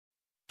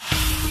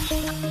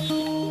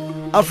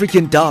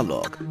African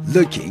Dialogue,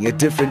 looking at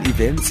different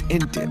events in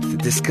depth,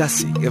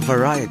 discussing a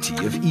variety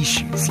of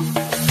issues.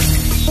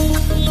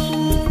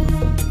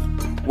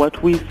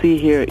 What we see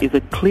here is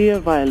a clear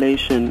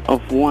violation of,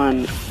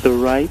 one, the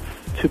rights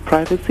to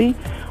privacy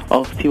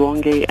of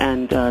Tiwonge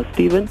and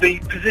Stephen. The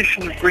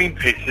position of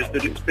Greenpeace is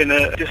that it's been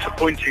a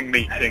disappointing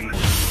meeting.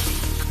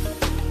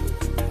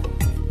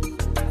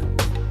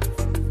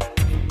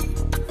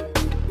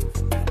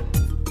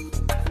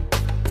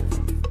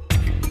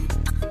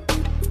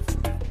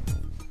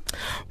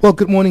 Well,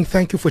 good morning.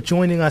 Thank you for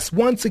joining us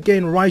once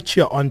again right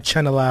here on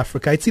Channel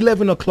Africa. It's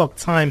 11 o'clock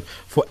time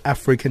for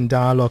African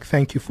Dialogue.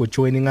 Thank you for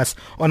joining us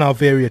on our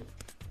various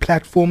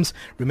platforms.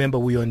 Remember,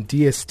 we're on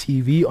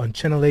DSTV on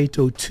channel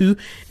 802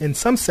 in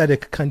some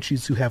SADC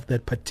countries who have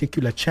that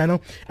particular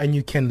channel, and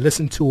you can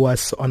listen to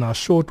us on our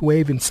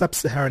shortwave in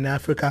sub-Saharan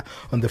Africa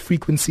on the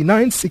frequency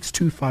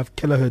 9625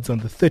 kilohertz on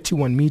the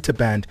 31 meter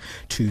band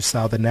to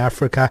Southern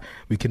Africa.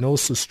 We can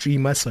also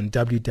stream us on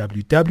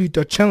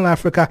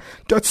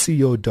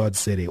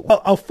www.channelafrica.co.za.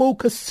 Well, our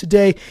focus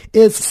today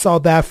is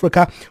South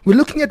Africa. We're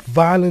looking at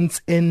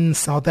violence in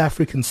South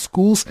African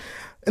schools.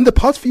 In the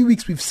past few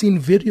weeks, we've seen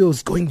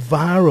videos going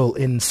viral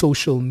in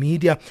social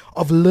media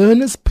of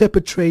learners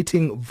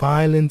perpetrating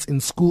violence in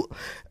school.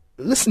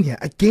 Listen here,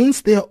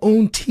 against their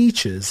own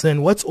teachers.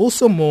 And what's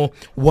also more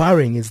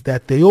worrying is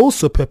that they're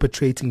also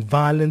perpetrating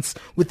violence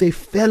with their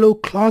fellow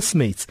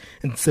classmates.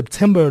 In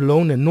September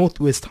alone, a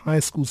Northwest High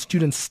School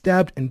student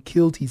stabbed and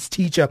killed his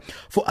teacher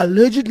for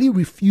allegedly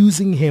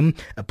refusing him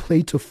a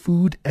plate of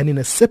food. And in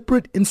a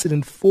separate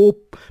incident, 4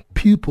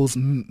 pupils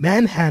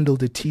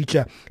manhandled a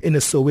teacher in a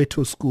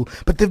Soweto school.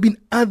 But there have been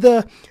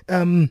other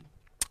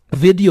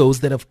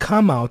videos that have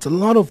come out, a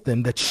lot of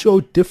them that show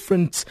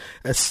different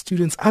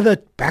students either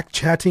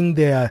backchatting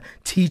their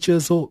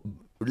teachers or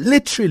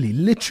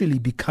literally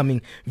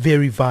becoming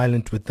very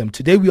violent with them.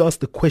 Today we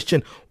ask the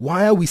question,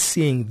 why are we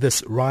seeing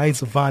this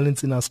rise of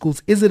violence in our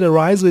schools? Is it a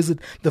rise, or is it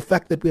the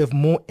fact that we have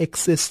more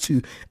access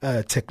to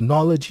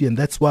technology and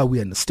that's why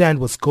we understand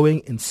what's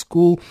going in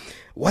school?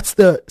 What's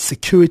the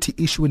security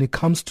issue when it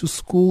comes to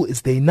school?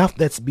 Is there enough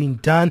that's being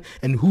done,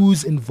 and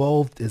who's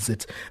involved? Is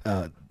it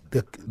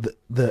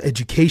the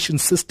education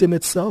system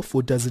itself,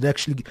 or does it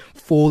actually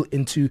fall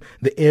into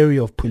the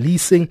area of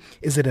policing?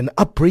 Is it an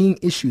upbringing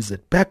issue? Is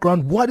it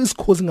background? What is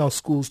causing our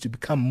schools to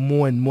become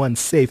more and more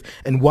unsafe,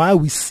 and why are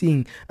we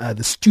seeing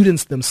the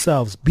students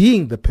themselves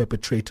being the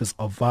perpetrators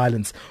of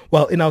violence?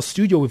 Well, in our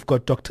studio we've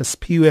got Dr.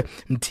 Siphiwe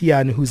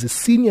Mthiane, who's a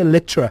senior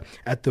lecturer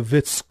at the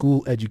Wits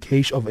School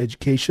of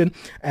Education,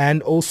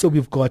 and also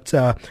we've got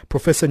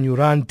Professor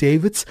Nuran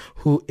Davids,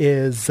 who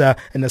is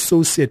an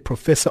associate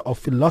professor of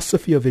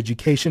philosophy of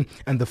education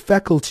and the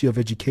Faculty of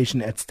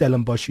Education at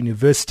Stellenbosch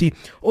University.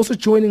 Also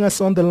joining us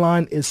on the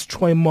line is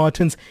Troy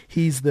Martins.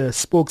 He's the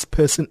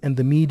spokesperson and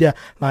the media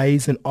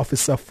liaison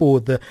officer for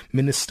the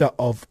Minister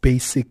of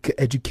Basic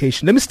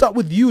Education. Let me start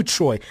with you,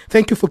 Troy.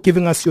 Thank you for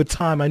giving us your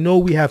time. I know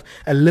we have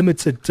a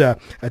limited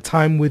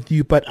time with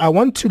you, but I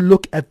want to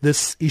look at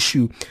this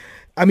issue.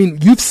 I mean,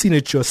 you've seen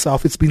it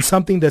yourself. It's been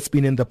something that's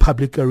been in the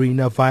public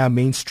arena via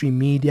mainstream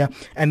media,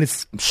 and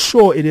it's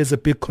sure it is a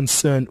big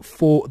concern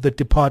for the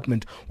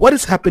department. What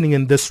is happening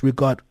in this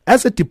regard?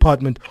 As a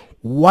department,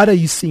 what are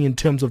you seeing in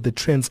terms of the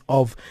trends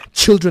of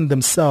children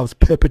themselves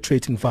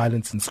perpetrating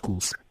violence in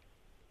schools?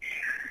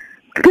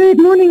 Good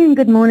morning, and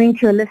good morning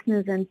to your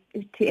listeners and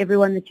to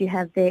everyone that you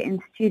have there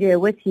in studio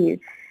with you.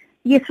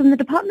 Yes, from the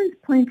department's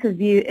point of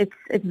view, it's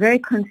very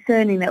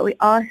concerning that we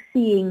are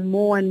seeing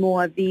more and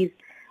more of these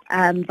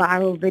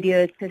viral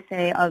videos, per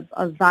se,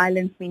 of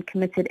violence being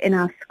committed in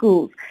our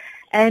schools.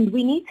 And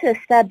we need to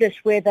establish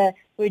whether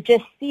we're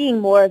just seeing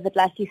more of it,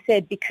 like you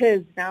said,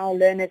 because now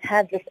learners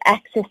have this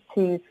access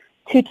to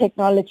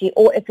technology,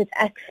 or if it's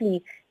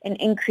actually an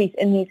increase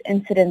in these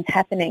incidents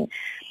happening.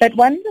 But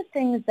one of the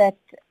things that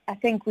I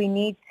think we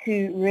need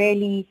to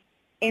really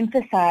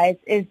emphasize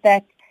is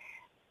that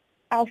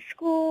our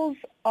schools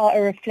are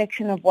a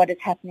reflection of what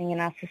is happening in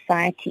our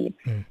society.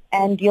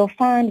 And you'll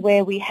find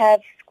where we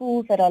have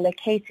schools that are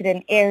located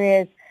in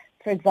areas,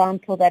 for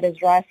example, that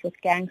is rife with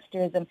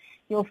gangsterism,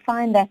 you'll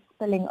find that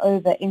spilling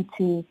over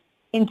into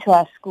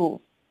our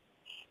schools.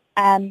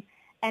 And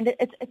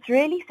it's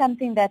really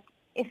something that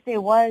if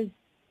there was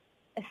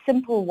a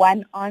simple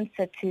one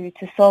answer to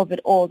solve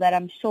it all, that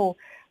I'm sure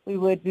we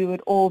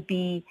would all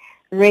be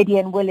ready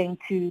and willing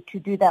to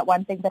do that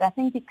one thing. But I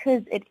think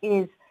because it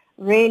is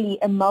really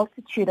a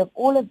multitude of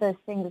all of those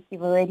things that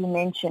you've already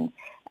mentioned,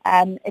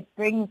 it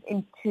brings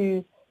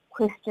into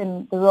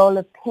question the role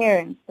of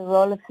parents, the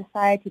role of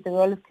society, the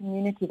role of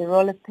community, the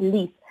role of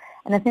police.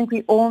 And I think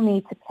we all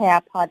need to play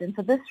our part. And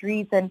for this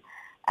reason,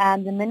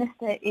 the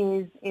Minister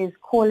is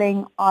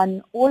calling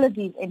on all of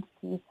these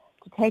entities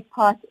to take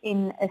part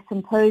in a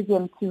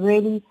symposium to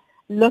really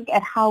look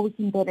at how we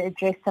can better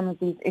address some of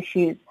these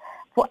issues.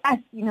 For us,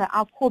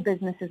 our core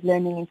business is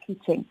learning and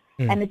teaching,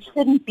 and it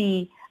shouldn't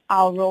be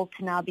our role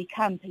to now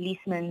become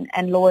policemen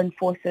and law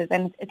enforcers.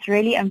 And it's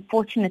really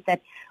unfortunate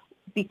that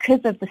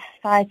because of the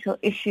societal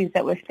issues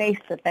that we're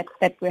faced with,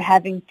 that we're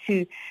having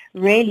to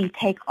really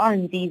take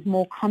on these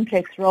more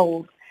complex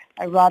roles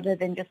rather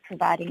than just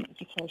providing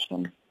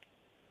education.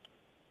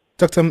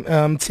 Dr.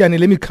 Tiyani,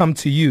 let me come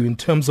to you in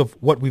terms of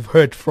what we've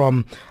heard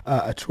from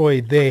Troy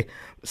there,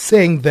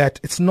 saying that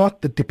it's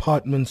not the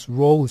department's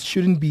role, it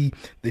shouldn't be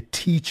the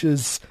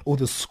teachers or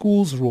the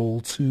school's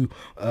role to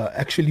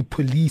actually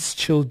police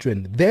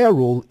children. Their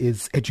role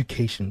is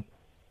education.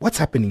 What's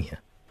happening here?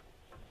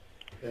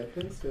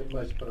 Thanks very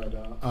much,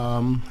 brother,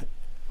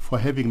 for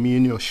having me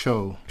in your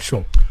show.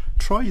 Sure.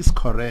 Troy is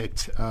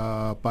correct,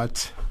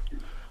 but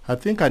I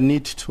think I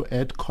need to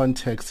add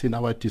context in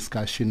our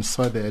discussion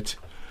so that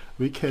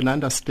we can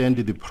understand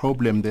the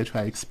problem that we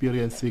are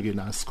experiencing in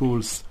our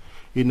schools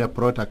in a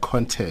broader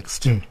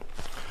context.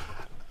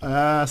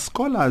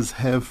 Scholars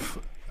have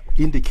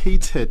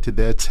indicated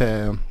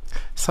that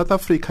South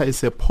Africa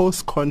is a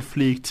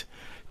post-conflict,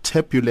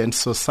 turbulent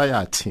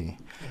society,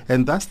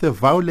 and thus the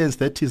violence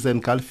that is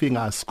engulfing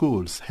our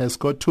schools has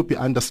got to be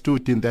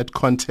understood in that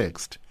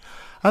context.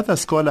 Other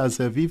scholars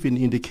have even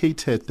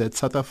indicated that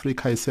South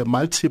Africa is a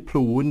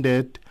multiple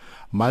wounded,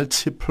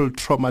 multiple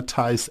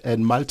traumatized,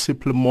 and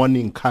multiple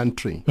mourning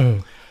country.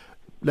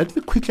 Let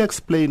me quickly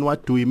explain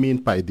what do we mean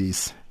by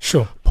this.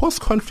 Sure.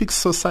 Post-conflict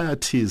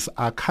societies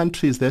are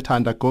countries that are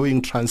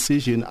undergoing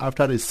transition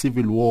after a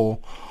civil war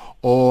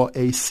or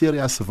a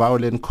serious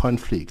violent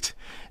conflict.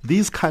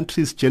 These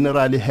countries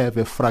generally have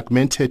a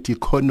fragmented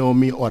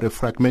economy or a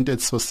fragmented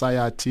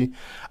society,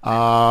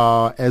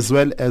 as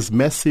well as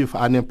massive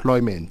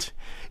unemployment.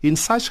 In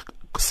such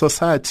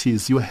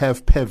societies, you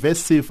have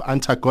pervasive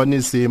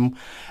antagonism,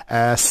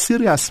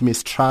 serious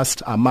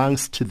mistrust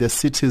amongst the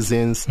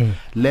citizens,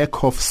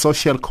 lack of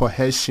social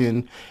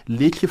cohesion,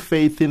 little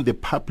faith in the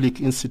public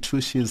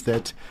institutions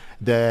that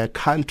the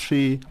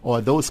country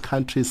or those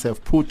countries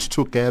have put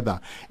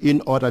together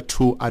in order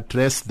to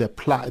address their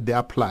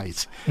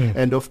plight,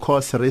 and of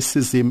course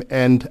racism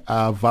and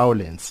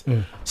violence.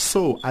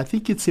 So I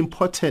think it's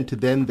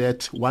important then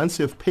that once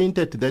you've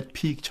painted that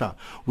picture,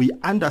 we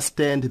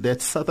understand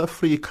that South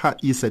Africa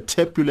is a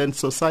turbulent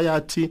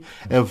society,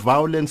 a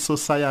violent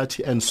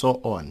society, and so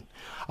on.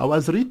 I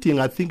was reading,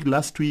 I think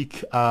last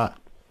week,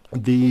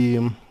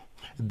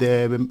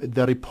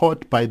 the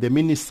report by the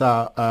Minister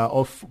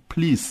of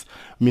Police,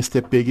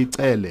 Mr. Bheki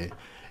Cele.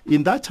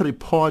 In that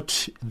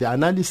report, the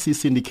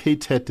analysis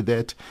indicated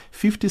that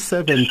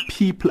 57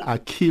 people are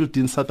killed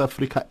in South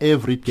Africa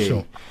every day.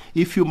 Sure.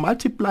 If you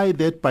multiply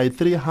that by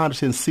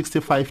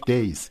 365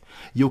 days,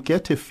 you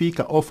get a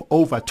figure of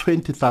over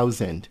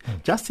 20,000.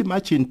 Just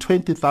imagine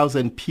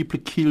 20,000 people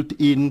killed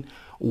in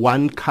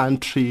one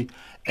country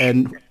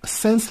and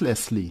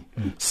senselessly.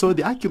 So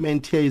the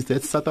argument here is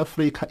that South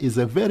Africa is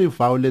a very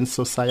violent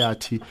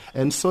society,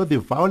 and so the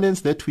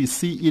violence that we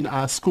see in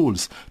our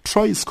schools,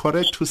 Troy is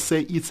correct to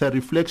say it's a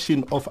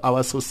reflection of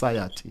our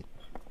society.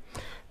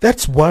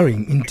 That's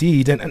worrying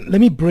indeed. And let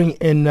me bring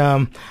in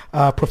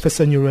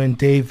Professor Nguyen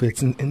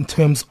Davids in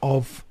terms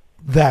of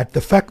that,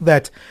 the fact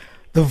that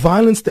the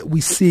violence that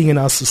we're seeing in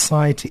our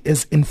society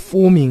is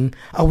informing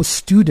our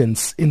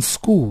students in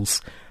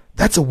schools.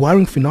 That's a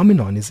worrying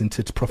phenomenon, isn't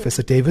it,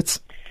 Professor Davids?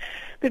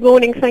 Good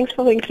morning. Thanks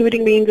for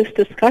including me in this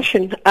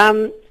discussion.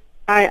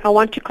 I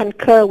want to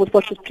concur with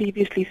what was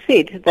previously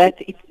said, that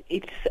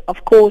it's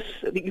of course,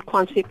 you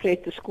can't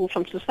separate the school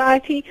from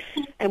society,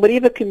 and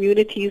whatever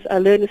communities our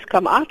learners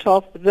come out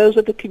of, those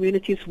are the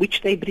communities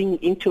which they bring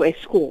into a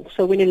school.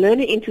 So when a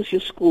learner enters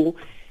your school,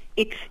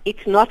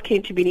 it's not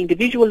going to be an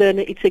individual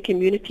learner, it's a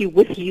community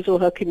with his or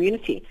her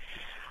community.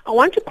 I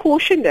want to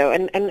caution, though,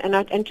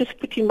 and just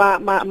putting my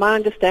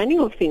understanding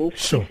of things,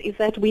 sure, is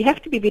that we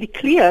have to be very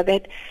clear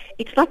that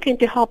it's not going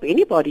to help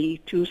anybody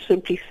to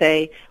simply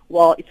say,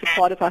 well, it's a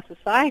part of our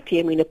society.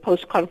 I mean, a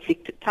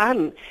post-conflict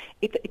time.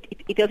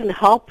 It doesn't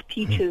help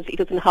teachers, it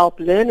doesn't help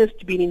learners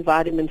to be in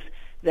environments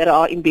that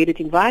are embedded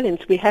in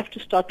violence. We have to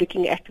start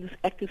looking at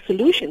active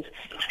solutions.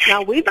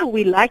 Now, whether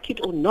we like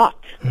it or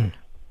not,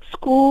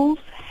 schools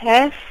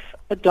have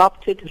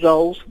adopted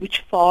roles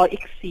which far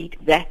exceed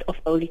that of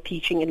only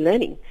teaching and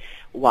learning.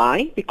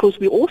 Why? Because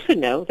we also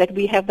know that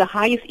we have the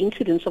highest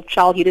incidence of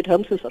child-headed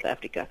homes in South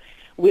Africa.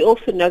 We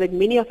also know that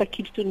many of our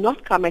kids do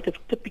not come out of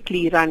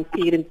typically run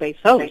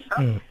parent-based homes.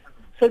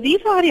 So these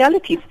are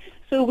realities.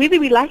 So whether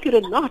we like it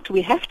or not,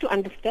 we have to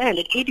understand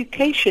that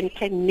education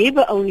can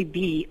never only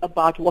be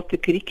about what the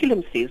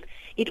curriculum says.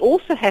 It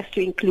also has to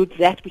include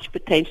that which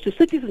pertains to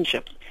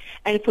citizenship.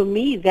 And for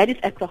me, that is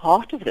at the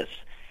heart of this.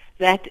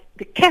 That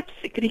the CAPS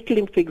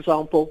curriculum, for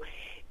example,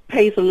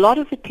 pays a lot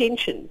of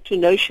attention to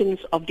notions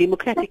of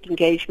democratic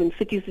engagement,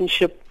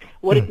 citizenship,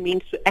 what it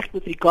means to act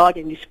with regard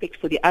and respect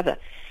for the other.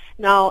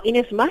 Now, in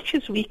as much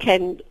as we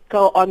can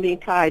go on the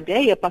entire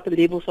day about the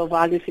levels of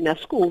violence in our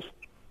schools,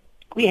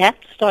 we have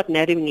to start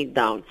narrowing it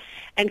down.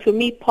 And for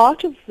me,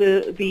 part of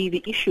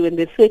the issue, and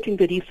certainly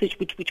the research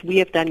which we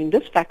have done in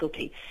this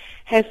faculty,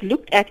 has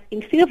looked at,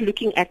 instead of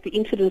looking at the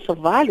incidence of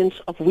violence,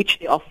 of which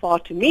there are far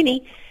too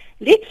many,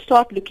 let's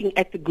start looking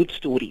at the good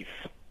stories.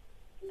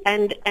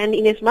 And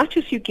in as much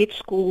as you get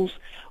schools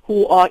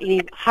who are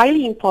in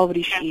highly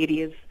impoverished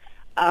areas,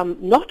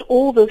 not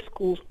all those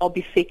schools are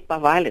beset by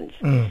violence.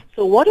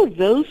 So what are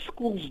those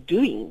schools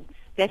doing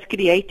that's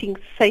creating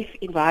safe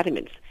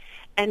environments?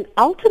 And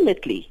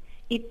ultimately,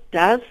 it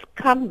does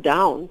come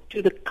down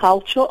to the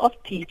culture of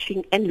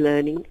teaching and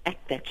learning at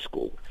that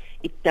school.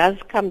 It does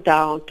come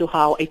down to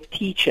how a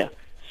teacher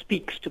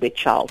speaks to a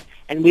child.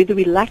 And whether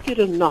we like it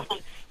or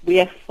not, we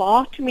have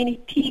far too many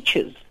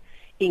teachers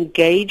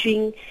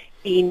engaging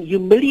in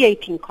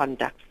humiliating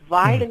conduct,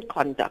 violent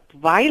conduct,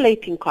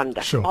 violating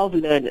conduct of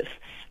learners.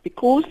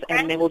 Because,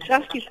 and they will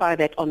justify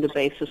that on the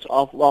basis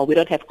of, well, we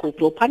don't have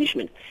corporal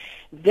punishment.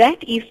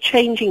 That is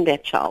changing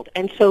that child.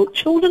 And so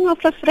children are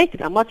frustrated.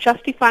 I'm not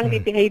justifying their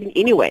behavior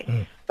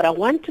anyway. But I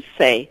want to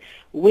say,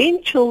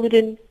 when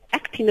children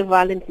act in a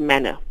violent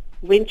manner,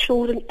 when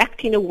children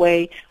act in a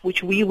way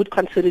which we would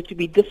consider to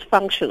be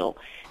dysfunctional,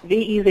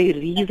 there is a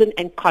reason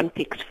and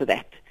context for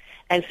that.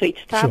 And so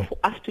it's time for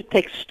us to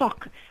take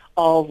stock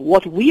of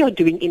what we are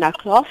doing in our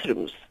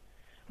classrooms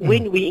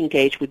when we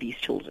engage with these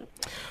children.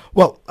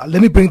 Well,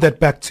 let me bring that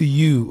back to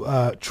you,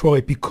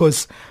 Troy,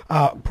 because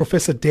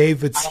Professor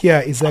Davids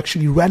here is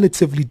actually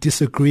relatively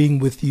disagreeing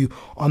with you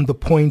on the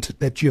point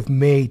that you've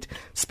made,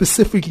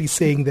 specifically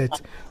saying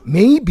that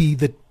maybe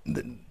the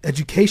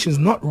education is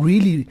not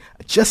really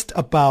just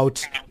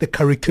about the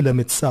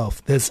curriculum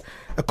itself. There's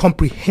a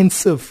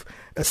comprehensive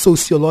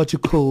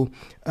sociological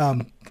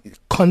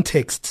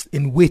context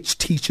in which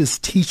teachers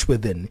teach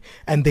within,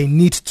 and they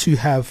need to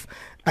have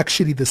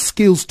actually the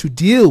skills to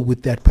deal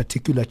with that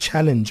particular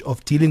challenge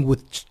of dealing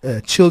with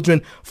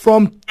children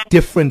from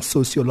different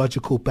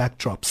sociological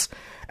backdrops.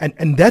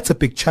 And that's a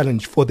big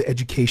challenge for the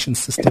education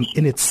system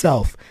in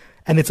itself.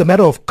 And it's a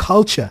matter of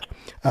culture,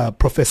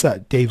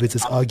 Professor Davids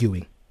is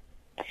arguing.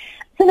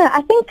 So no,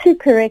 I think to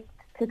correct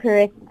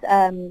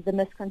the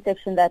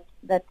misconception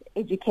that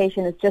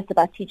education is just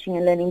about teaching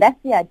and learning,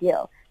 that's the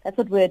ideal. That's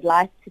what we'd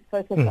like to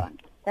focus on.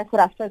 That's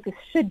what our focus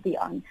should be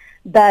on.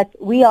 But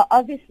we are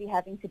obviously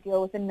having to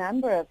deal with a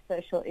number of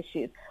social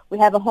issues. We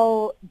have a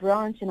whole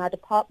branch in our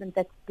department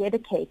that's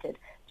dedicated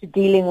to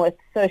dealing with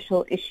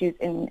social issues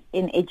in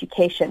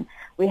education.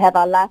 We have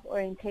our life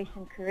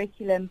orientation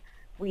curriculum.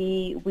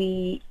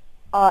 We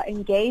are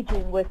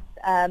engaging with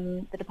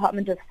the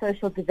Department of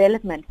Social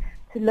Development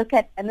to look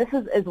at, and this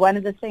is one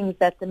of the things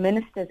that the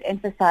ministers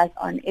emphasize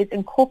on, is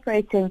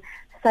incorporating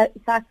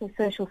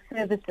psychosocial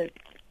services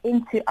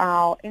into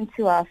our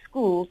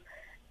schools,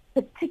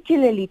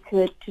 particularly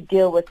to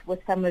deal with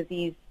some of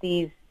these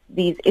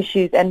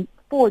issues, and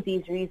for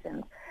these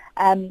reasons.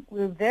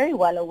 We're very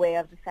well aware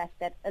of the fact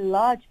that a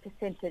large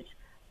percentage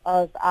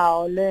of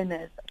our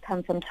learners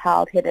come from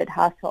child-headed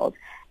households,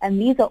 and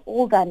these are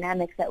all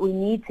dynamics that we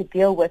need to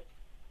deal with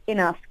in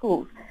our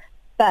schools.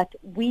 But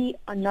we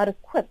are not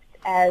equipped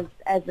as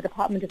the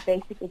Department of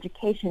Basic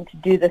Education to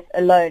do this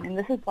alone, and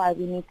this is why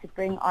we need to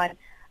bring on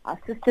our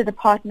sister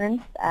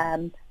departments,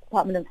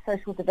 Department of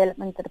Social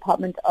Development, the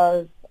Department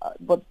of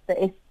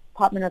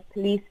Department of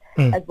Police,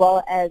 as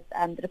well as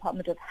the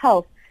Department of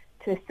Health,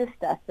 to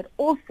assist us, but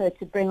also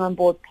to bring on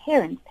board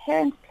parents.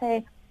 Parents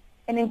play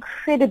an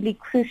incredibly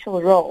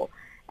crucial role,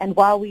 and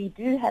while we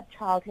do have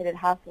child-headed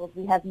households,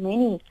 we have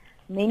many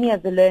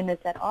of the learners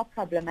that are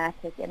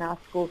problematic in our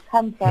schools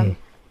come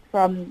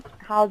from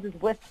houses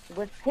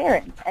with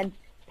parents, and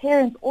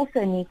parents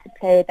also need to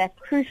play that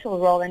crucial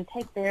role and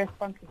take their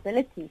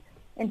responsibility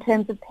in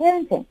terms of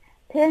parenting.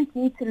 Parents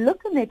need to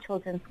look in their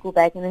children's school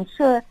bag and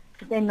ensure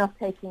that they're not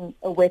taking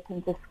a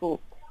weapon to school.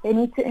 They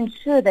need to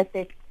ensure that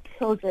their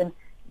children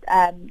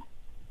and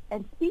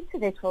speak to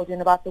their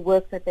children about the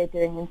work that they're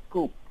doing in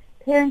school.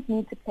 Parents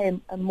need to play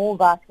a more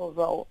vital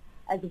role,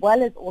 as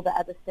well as all the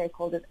other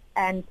stakeholders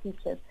and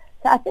teachers.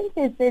 So I think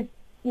there's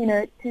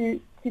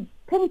to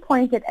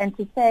pinpoint it and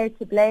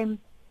to blame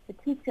the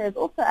teacher is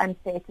also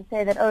unfair. To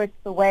say that, it's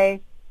the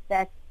way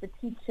that the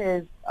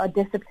teachers are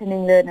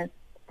disciplining learners.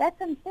 That's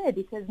unfair,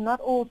 because not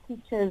all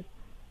teachers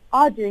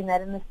are doing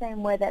that in the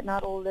same way that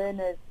not all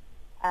learners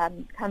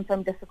come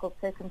from difficult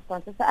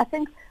circumstances. So I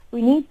think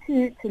we need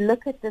to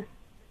look at this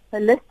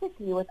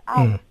holistically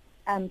without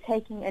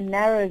taking a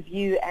narrow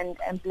view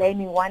and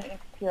blaming one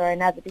entity or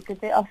another, because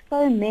there are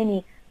so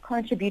many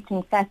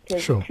contributing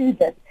factors to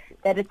this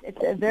that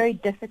it's a very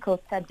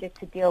difficult subject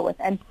to deal with.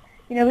 And,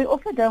 we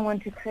also don't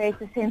want to create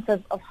a sense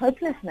of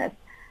hopelessness.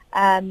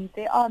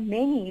 There are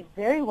many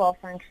very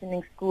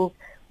well-functioning schools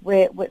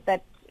where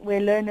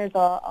learners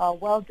are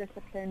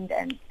well-disciplined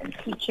and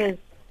teachers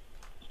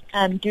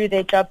do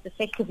their jobs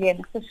effectively and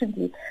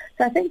efficiently.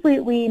 So I think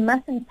we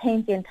mustn't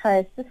paint the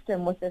entire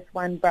system with this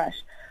one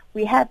brush.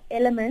 We have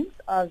elements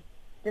of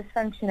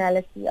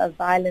dysfunctionality, of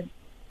violence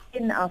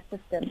in our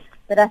system,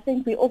 but I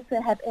think we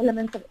also have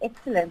elements of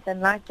excellence.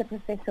 And like the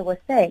professor was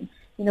saying,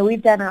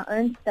 we've done our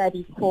own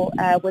study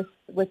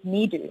with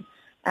NEDU,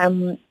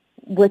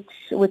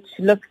 which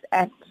looks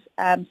at,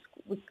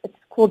 it's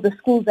called the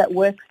Schools at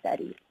Work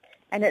study.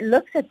 And it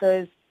looks at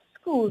those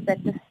schools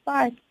that,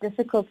 despite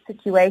difficult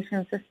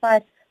situations,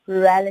 despite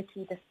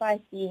rurality,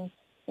 despite being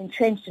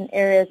entrenched in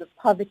areas of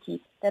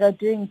poverty, that are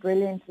doing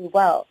brilliantly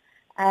well.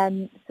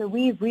 So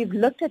we've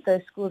looked at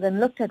those schools and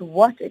looked at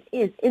what it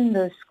is in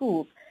those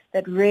schools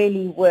that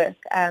really work.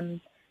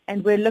 And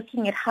we're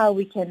looking at how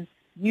we can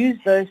use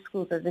those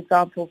schools as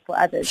examples for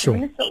others. Sure. The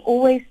minister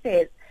always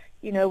says,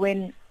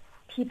 when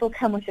people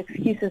come with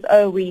excuses,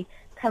 oh, we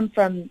come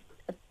from,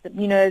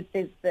 there's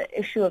the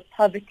issue of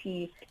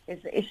poverty,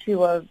 there's the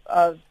issue of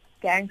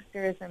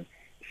gangsterism.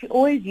 She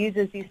always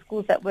uses these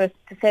schools that work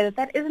to say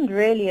that isn't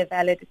really a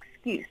valid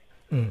excuse.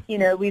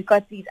 We've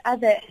got these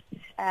other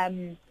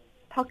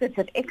pockets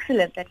of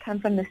excellence that come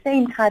from the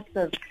same types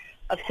of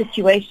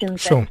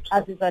situations Sure. that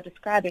others are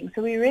describing.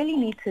 So we really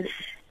need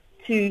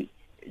to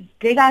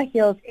dig our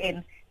heels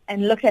in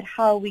and look at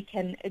how we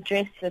can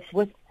address this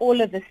with all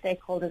of the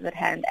stakeholders at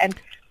hand. And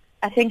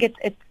I think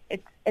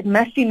it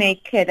must be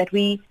made clear that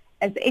we,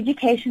 as the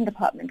Education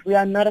Department, we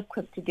are not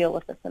equipped to deal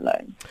with this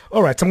alone.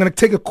 All right, so I'm going to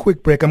take a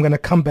quick break. I'm going to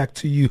come back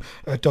to you,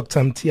 Dr.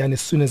 Mtiani,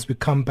 as soon as we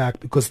come back,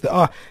 because there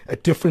are a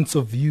difference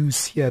of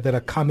views here that are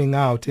coming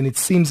out, and it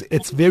seems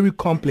it's very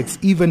complex.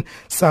 Even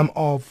some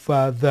of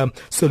the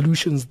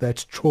solutions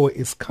that Troy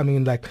is coming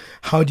in, like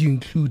how do you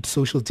include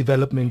social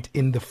development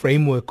in the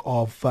framework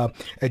of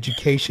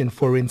education,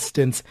 for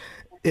instance?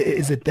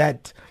 Is it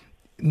that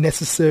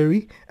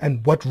necessary,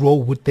 and what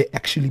role would they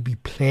actually be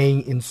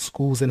playing in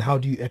schools, and how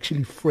do you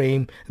actually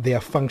frame their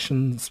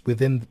functions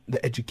within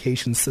the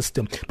education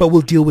system? But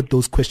we'll deal with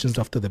those questions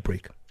after the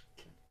break.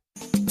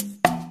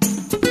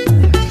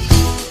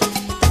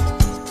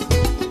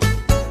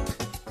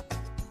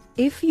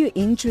 If you're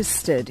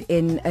interested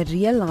in a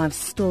real-life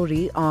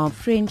story of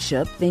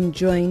friendship, then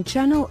join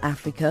Channel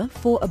Africa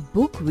for a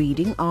book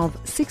reading of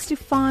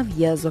 65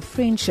 Years of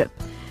Friendship,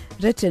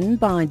 written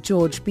by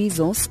George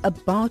Bezos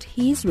about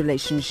his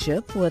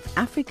relationship with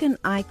African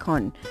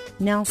icon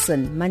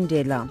Nelson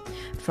Mandela,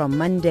 from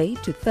Monday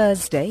to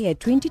Thursday at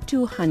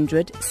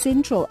 2200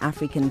 Central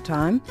African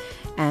Time,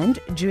 and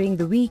during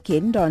the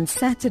weekend on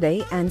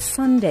Saturday and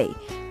Sunday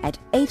at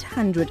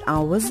 800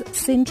 hours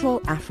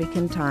Central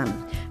African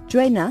Time.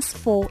 Join us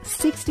for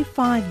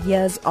 65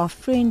 Years of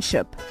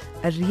Friendship,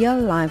 a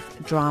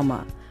real-life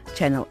drama.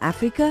 Channel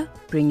Africa,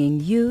 bringing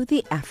you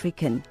the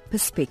African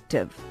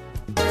perspective.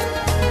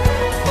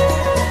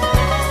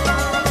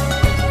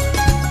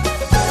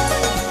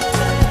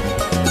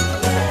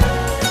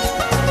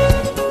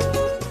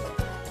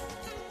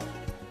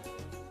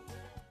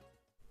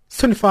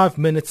 25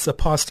 minutes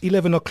past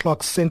 11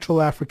 o'clock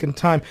Central African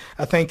Time.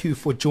 Thank you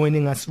for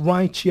joining us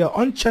right here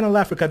on Channel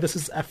Africa. This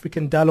is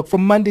African Dialogue.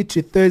 From Monday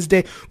to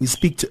Thursday, we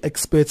speak to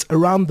experts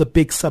around the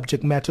big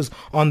subject matters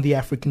on the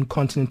African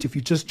continent. If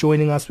you're just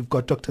joining us, we've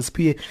got Dr.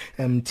 Spie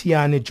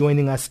Mtiani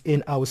joining us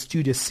in our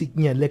studio,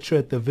 senior lecturer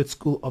at the Wits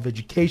School of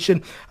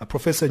Education.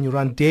 Professor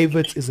Nyurand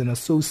Davids is an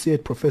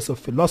associate professor of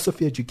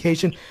philosophy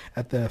education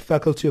at the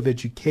Faculty of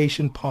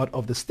Education, part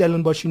of the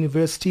Stellenbosch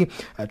University.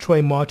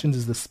 Troy Martins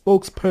is the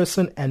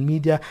spokesperson and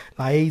media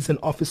liaison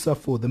officer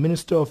for the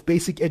Minister of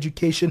Basic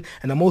Education.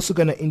 And I'm also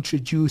going to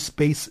introduce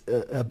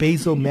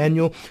Basil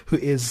Manuel, who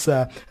is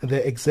the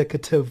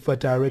executive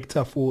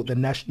director for the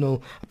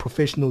National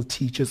Professional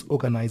Teachers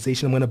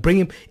Organization. I'm going to bring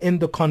him in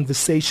the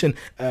conversation.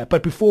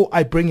 But before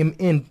I bring him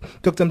in,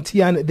 Dr.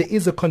 Mtiani, there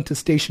is a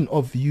contestation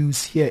of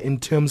views here in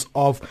terms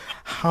of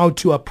how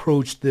to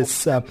approach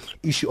this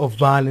issue of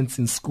violence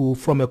in school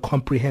from a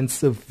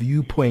comprehensive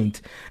viewpoint.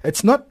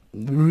 It's not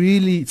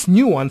really, it's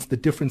nuanced, the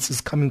differences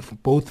coming from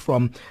both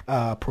from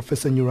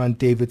Professor Nyurand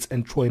Davids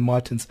and Troy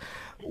Martins.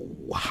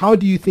 How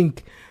do you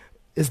think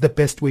is the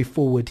best way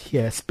forward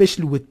here,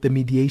 especially with the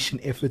mediation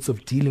efforts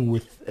of dealing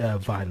with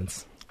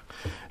violence?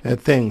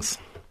 Thanks.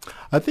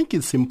 I think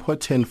it's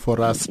important for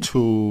us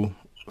to,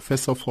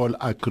 first of all,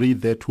 agree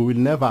that we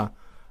will never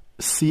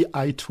see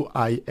eye to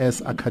eye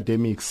as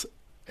academics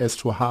as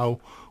to how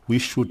we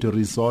should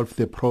resolve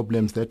the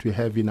problems that we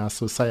have in our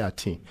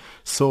society.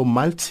 So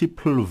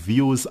multiple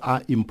views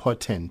are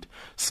important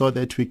so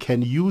that we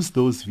can use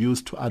those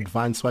views to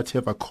advance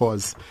whatever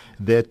cause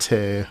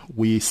that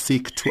we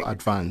seek to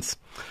advance.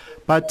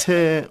 But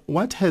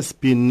what has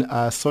been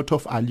sort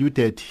of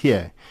alluded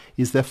here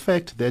is the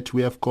fact that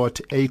we have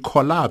got a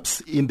collapse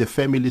in the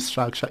family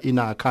structure in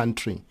our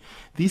country.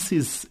 This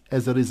is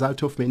as a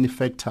result of many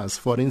factors.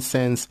 For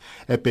instance,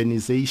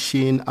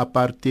 urbanization,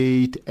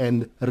 apartheid,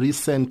 and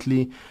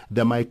recently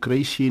the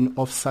migration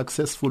of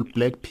successful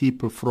black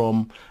people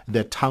from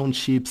the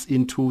townships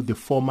into the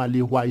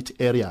formerly white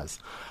areas.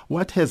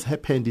 What has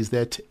happened is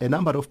that a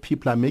number of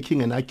people are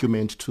making an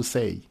argument to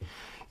say,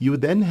 you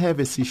then have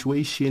a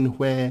situation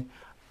where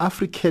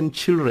African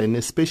children,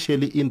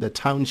 especially in the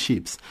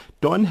townships,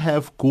 don't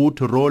have good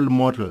role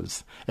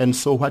models. And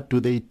so what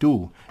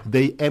do?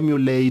 They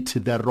emulate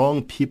the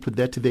wrong people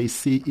that they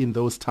see in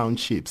those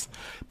townships.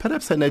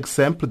 Perhaps an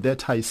example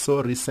that I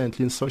saw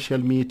recently in social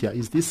media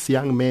is this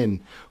young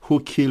man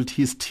who killed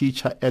his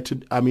teacher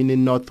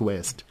in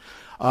Northwest.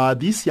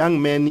 This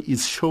young man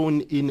is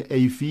shown in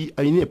a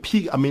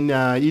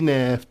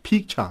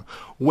picture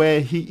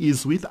where he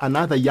is with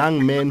another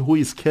young man who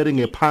is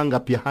carrying a panga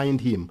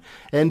behind him.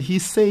 And he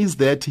says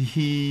that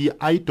he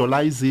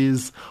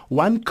idolizes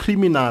one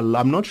criminal.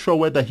 I'm not sure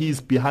whether he is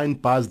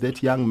behind bars,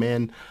 that young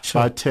man,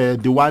 sure. But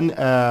the one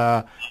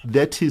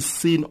that is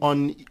seen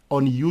on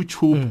on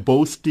YouTube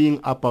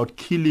boasting about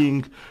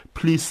killing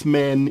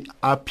policemen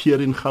up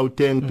here in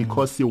Gauteng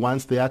because he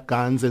wants their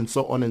guns and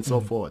so on and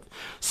so forth.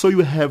 So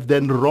you have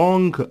then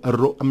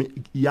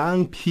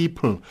young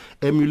people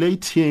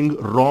emulating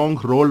wrong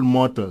role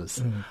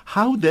models.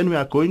 How then we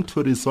are going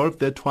to resolve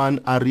that one,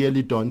 I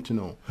really don't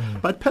know.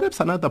 But perhaps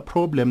another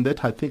problem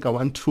that I think I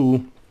want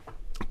to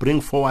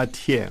bring forward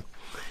here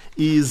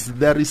is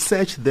the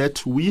research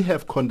that we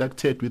have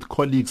conducted with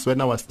colleagues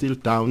when I was still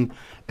down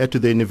at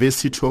the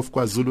University of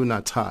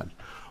KwaZulu-Natal,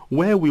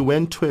 where we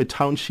went to a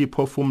township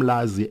of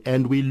Umlazi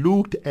and we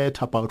looked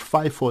at about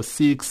 5 or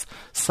 6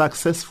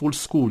 successful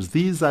schools.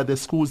 These are the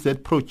schools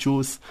that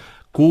produce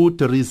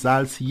good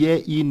results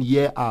year in,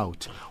 year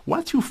out.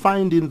 What you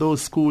find in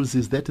those schools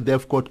is that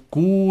they've got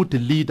good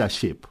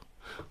leadership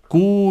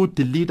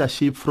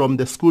from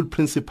the school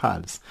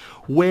principals,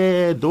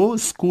 where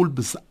those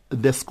schools,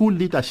 the school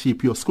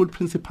leadership, your school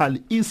principal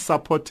is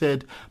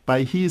supported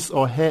by his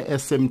or her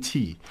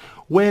SMT,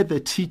 where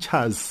the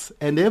teachers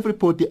and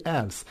everybody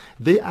else,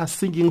 they are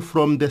singing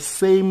from the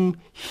same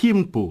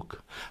hymn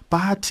book.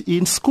 But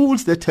in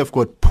schools that have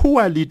got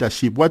poor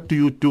leadership, what do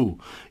you do?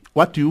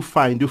 What do you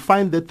find? You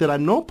find that there are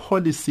no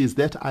policies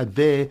that are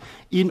there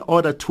in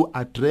order to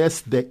address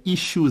the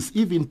issues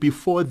even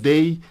before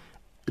they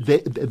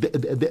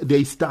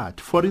start.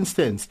 For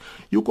instance,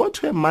 you go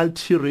to a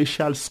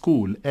multiracial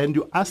school and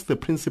you ask the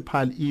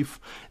principal if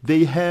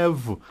they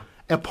have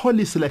a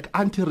policy like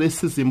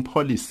anti-racism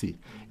policy.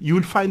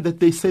 You'll find that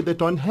they say they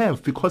don't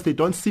have because they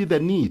don't see the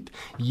need.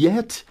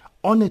 Yet,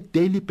 on a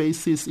daily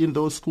basis in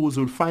those schools,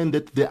 you'll find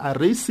that there are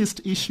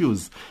racist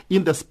issues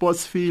in the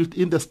sports field,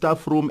 in the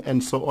staff room,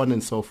 and so on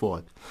and so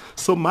forth.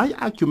 So my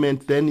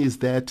argument then is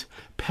that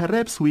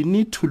perhaps we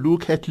need to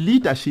look at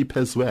leadership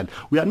as well.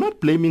 We are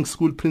not blaming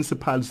school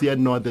principals here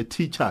nor the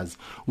teachers.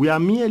 We are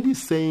merely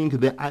saying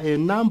there are a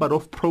number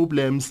of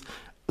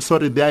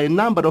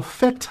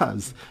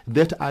factors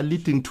that are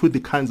leading to the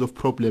kinds of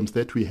problems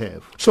that we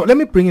have. Sure. Let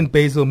me bring in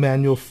Basil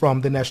Manuel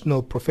from the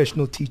National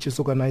Professional Teachers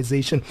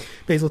Organization.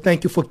 Basil,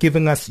 thank you for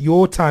giving us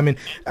your time. And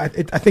I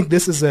think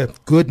this is a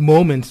good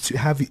moment to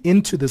have you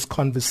into this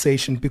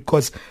conversation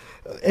because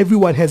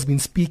everyone has been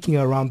speaking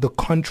around the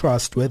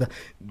contrast, whether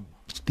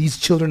these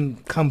children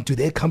come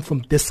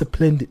from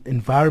disciplined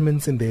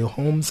environments in their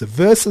homes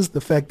versus the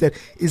fact that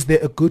is there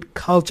a good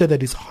culture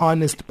that is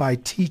harnessed by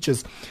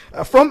teachers.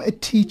 From a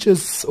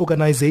teachers'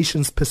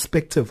 organization's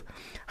perspective,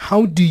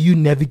 how do you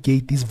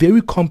navigate these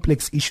very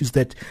complex issues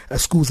that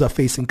schools are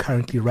facing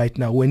currently right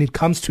now when it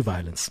comes to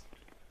violence?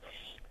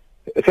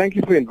 Thank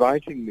you for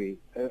inviting me.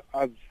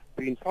 I've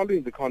been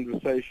following the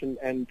conversation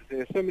and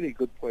there are so many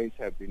good points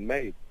have been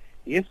made.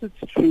 Yes,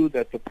 it's true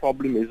that the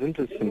problem isn't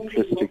a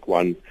simplistic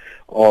one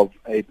of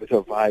a bit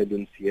of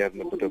violence here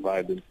and a bit of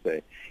violence there.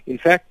 In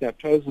fact,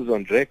 NAPTOS is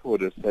on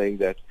record as saying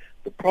that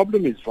the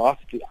problem is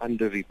vastly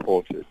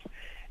underreported.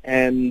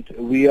 And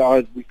we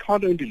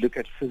can't only look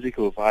at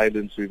physical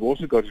violence, we've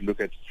also got to look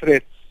at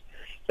threats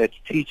that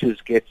teachers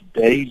get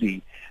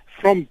daily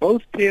from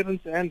both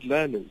parents and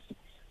learners.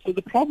 So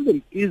the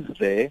problem is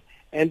there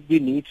and we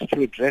need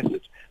to address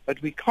it.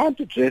 But we can't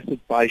address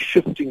it by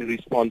shifting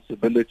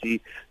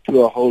responsibility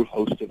to a whole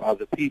host of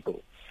other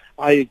people.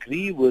 I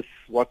agree with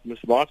what Ms.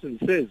 Martin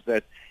says,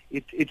 that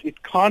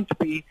it can't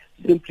be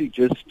simply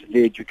just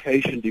the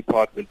education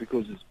department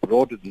because it's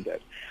broader than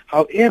that.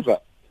 However,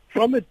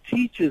 from a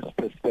teacher's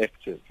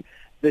perspective,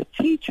 the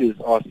teachers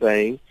are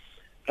saying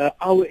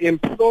our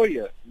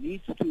employer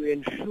needs to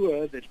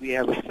ensure that we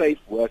have a safe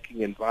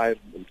working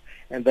environment,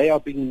 and they are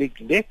being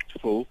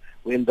neglectful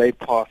when they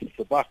pass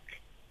the buck.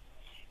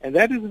 And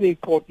that is an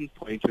important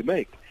point to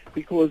make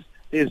because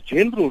there's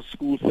general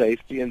school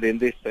safety and then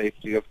there's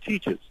safety of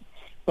teachers.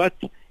 But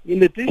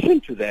in addition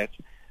to that,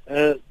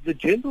 the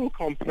general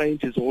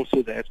complaint is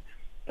also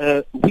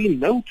that we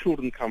know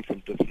children come from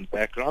different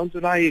backgrounds,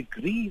 and I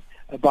agree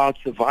about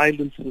the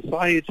violent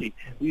society.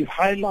 We've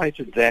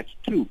highlighted that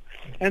too.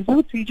 And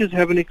so teachers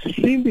have an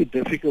extremely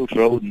difficult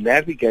role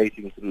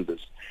navigating through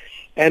this.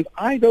 And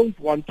I don't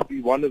want to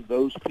be one of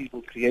those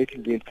people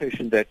creating the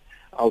impression that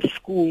our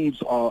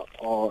schools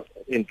are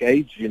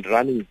engaged in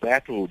running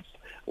battles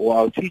or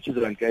our teachers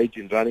are engaged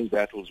in running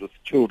battles with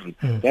children.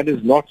 That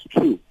is not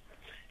true.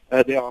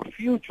 There are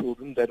few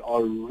children that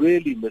are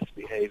really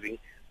misbehaving,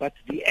 but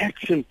the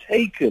action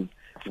taken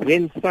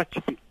when such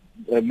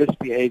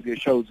misbehavior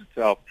shows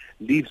itself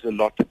leaves a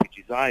lot to be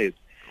desired.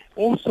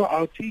 Also,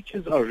 our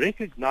teachers are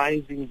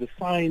recognizing the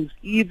signs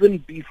even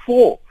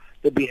before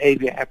the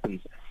behavior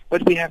happens,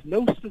 but we have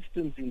no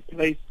systems in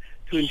place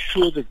to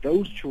ensure that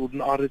those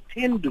children are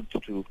attended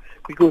to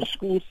because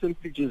schools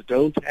simply just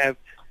don't have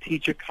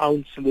teacher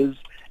counselors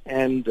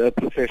and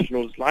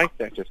professionals like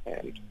that at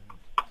hand.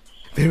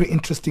 Very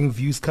interesting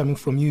views coming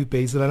from you,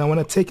 Basil, and I want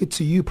to take it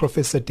to you,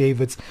 Professor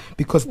Davids,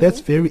 because that's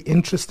very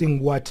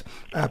interesting what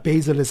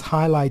Basil is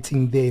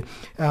highlighting there.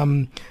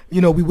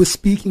 We were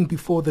speaking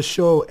before the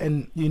show,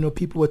 and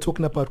people were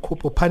talking about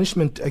corporal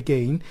punishment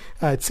again.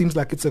 It seems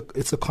like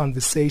it's a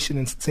conversation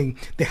and saying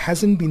there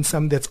hasn't been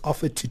something that's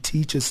offered to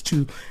teachers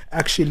to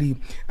actually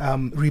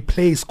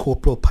replace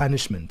corporal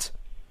punishment.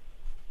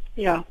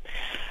 Yeah.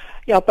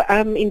 Yeah, but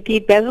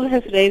indeed, Basil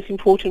has raised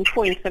important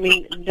points. I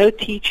mean, no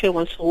teacher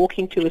wants to walk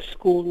into a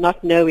school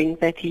not knowing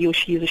that he or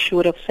she is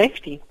assured of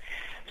safety.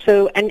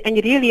 So, and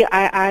really,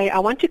 I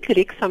want to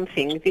correct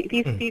something.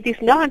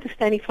 There's no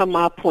understanding from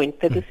our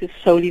point that this is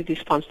solely the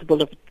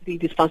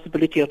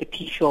responsibility of a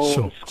teacher or a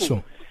school.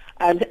 Sure.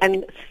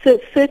 And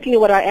certainly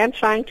what I am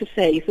trying to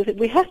say is that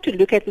we have to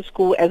look at the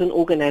school as an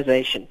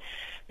organization.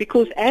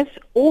 Because as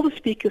all the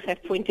speakers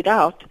have pointed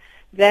out,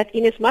 that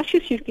in as much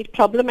as you get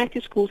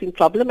problematic schools in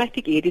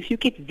problematic areas, you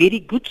get very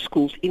good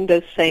schools in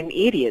those same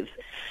areas.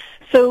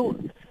 So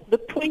the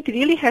point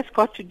really has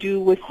got to do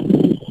with,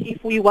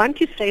 if we want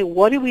to say,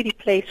 what do we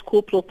replace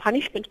corporal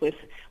punishment with?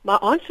 My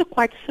answer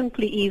quite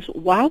simply is,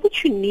 why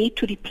would you need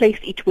to replace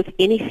it with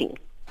anything?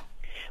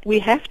 We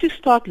have to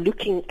start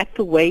looking at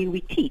the way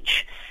we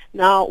teach.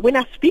 Now, when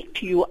I speak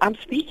to you, I'm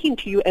speaking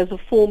to you as a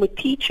former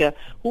teacher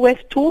who has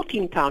taught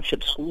in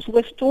township schools, who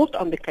has taught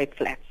on the Cape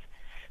Flats.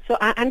 So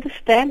I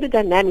understand the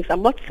dynamics.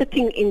 I'm not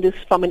sitting in this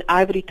from an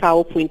ivory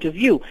tower point of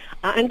view.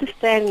 I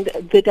understand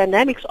the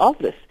dynamics of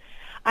this.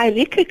 I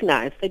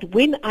recognize that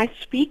when I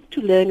speak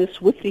to learners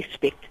with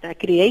respect, I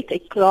create a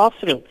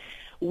classroom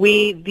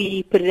where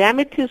the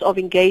parameters of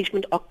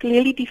engagement are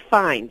clearly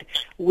defined,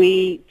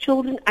 where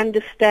children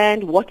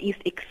understand what is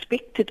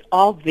expected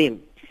of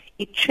them.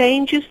 It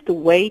changes the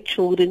way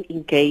children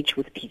engage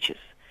with teachers.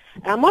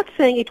 I'm not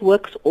saying it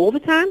works all the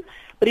time,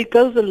 but it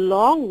goes a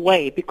long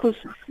way, because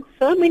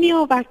so many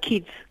of our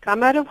kids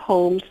come out of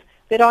homes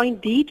that are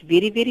indeed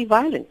very, very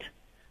violent,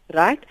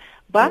 right?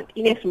 But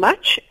in as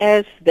much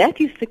as that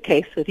is the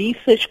case,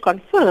 research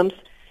confirms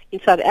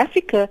in South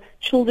Africa,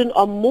 children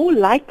are more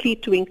likely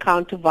to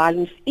encounter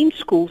violence in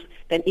schools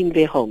than in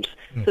their homes.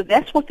 So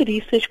that's what the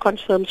research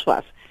confirms for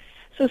us.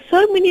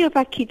 So many of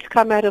our kids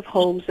come out of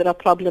homes that are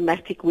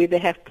problematic, where they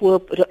have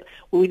poor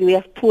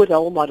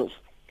role models.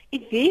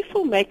 It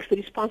therefore makes the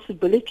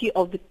responsibility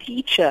of the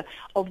teacher,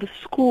 of the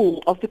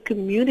school, of the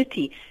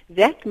community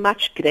that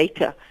much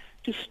greater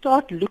to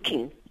start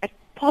looking at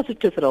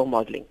positive role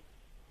modeling.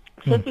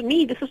 So for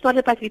me, this is not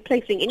about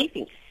replacing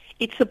anything.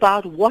 It's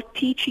about what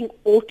teaching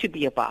ought to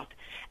be about.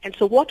 And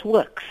so what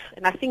works?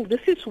 And I think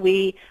this is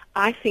where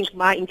I think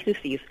my interest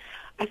is.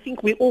 I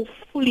think we're all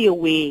fully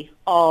aware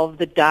of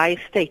the dire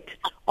state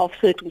of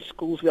certain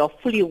schools. We are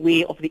fully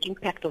aware of the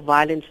impact of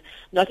violence,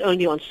 not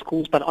only on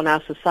schools, but on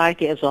our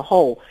society as a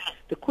whole.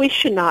 The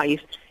question now is,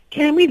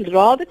 can we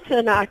rather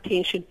turn our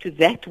attention to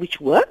that which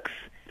works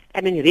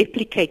and then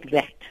replicate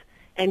that?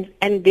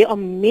 And there are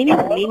many,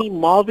 many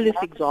marvelous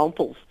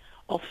examples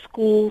of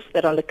schools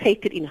that are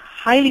located in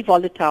highly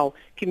volatile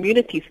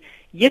communities,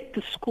 yet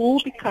the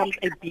school becomes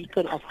a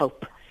beacon of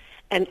hope.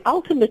 And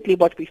ultimately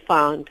what we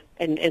found,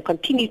 and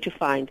continue to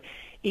find,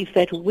 is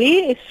that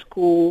where a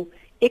school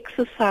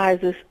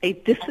exercises a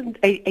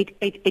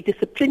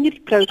disciplinary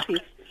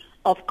process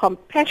of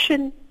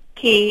compassion,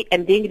 care,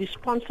 and then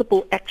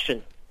responsible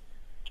action,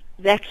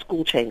 that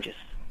school changes.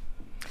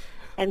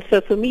 And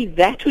so for me,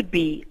 that would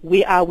be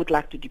where I would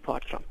like to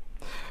depart from.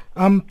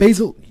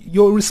 Basil,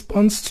 your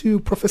response to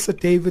Professor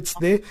Davids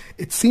there,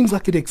 it seems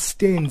like it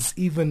extends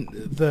even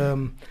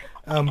the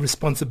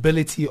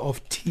responsibility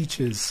of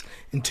teachers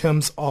in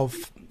terms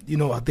of,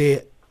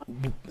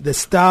 the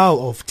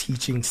style of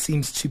teaching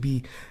seems to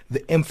be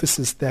the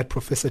emphasis that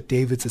Professor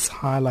Davids is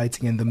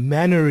highlighting, and the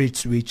manner in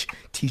which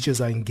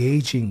teachers are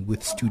engaging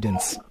with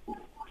students.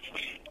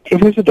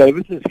 Professor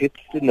Davids has hit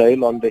the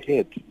nail on the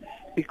head,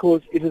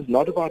 because it is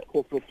not about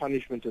corporal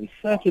punishment, and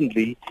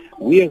certainly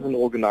we as an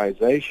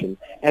organization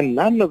and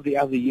none of the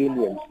other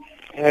unions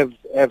have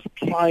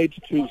tried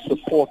to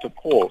support a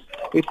cause.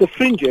 It's a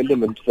fringe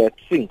element that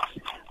thinks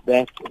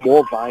that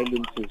more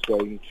violence is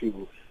going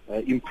to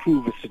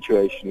improve the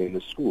situation in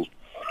the school.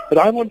 But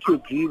I want to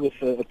agree with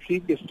a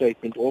previous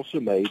statement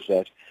also made,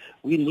 that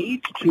we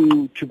need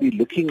to be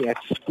looking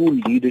at school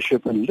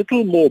leadership a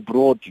little more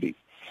broadly.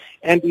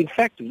 And in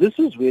fact, this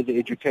is where the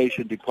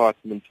education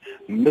department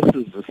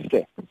misses a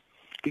step,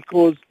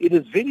 because it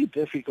is very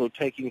difficult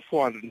taking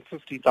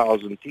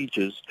 450,000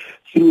 teachers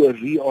through a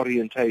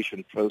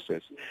reorientation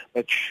process.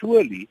 But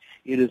surely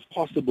it is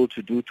possible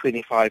to do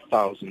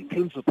 25,000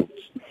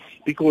 principals,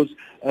 because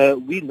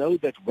we know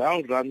that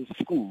well-run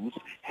schools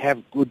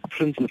have good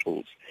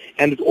principals,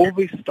 and it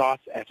always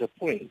starts at a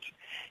point.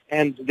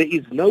 And there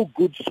is no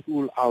good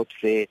school out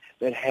there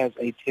that has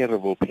a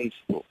terrible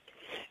principal.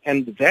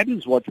 And that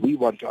is what we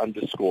want to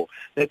underscore,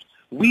 that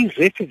we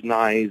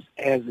recognize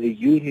as a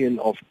union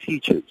of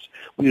teachers,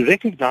 we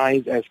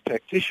recognize as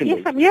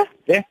practitioners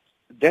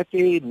that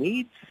we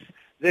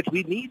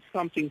need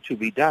something to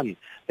be done,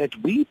 that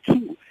we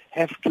too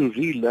have to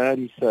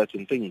relearn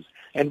certain things,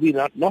 and we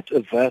are not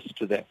averse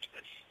to that.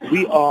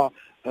 We are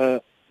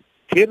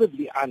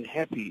terribly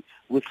unhappy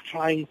with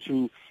trying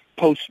to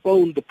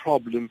postpone the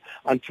problem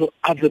until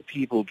other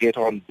people get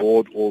on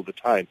board all the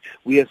time.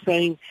 We are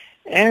saying,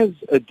 as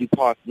a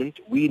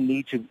department, we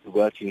need to be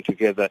working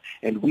together,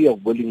 and we are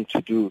willing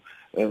to do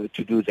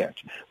that.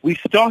 We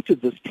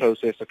started this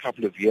process a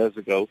couple of years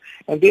ago,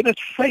 and then it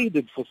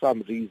faded for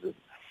some reason.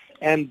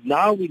 And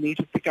now we need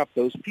to pick up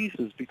those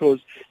pieces because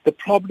the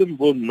problem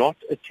will not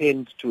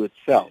attend to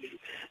itself.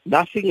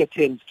 Nothing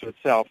attends to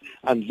itself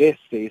unless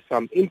there is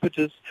some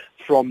impetus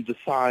from the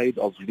side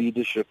of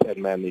leadership and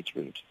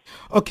management.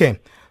 Okay.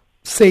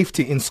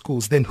 Safety in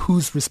schools, then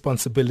whose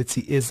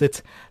responsibility is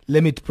it?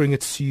 Let me bring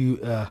it to you,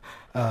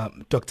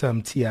 Dr.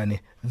 Mtiane.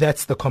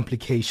 That's the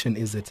complication,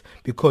 is it?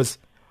 Because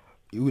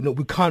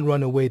we can't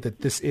run away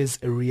that this is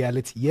a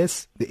reality.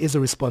 Yes, there is a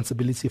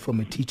responsibility from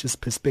a teacher's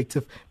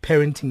perspective.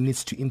 Parenting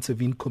needs to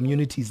intervene.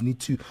 Communities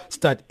need to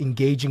start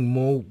engaging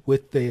more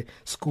with the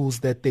schools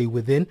that they're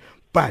within.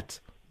 But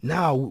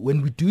now,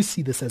 when we do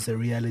see this as a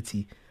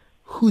reality,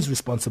 who's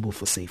responsible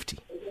for safety?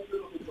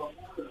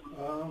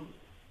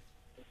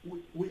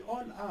 We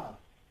all are.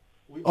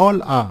 We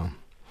all are.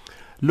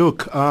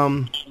 Look,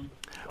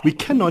 we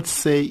cannot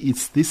say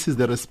this is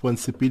the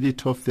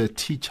responsibility of the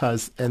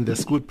teachers and the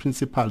school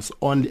principals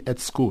only at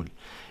school.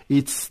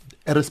 It's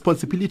a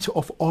responsibility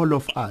of all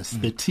of us,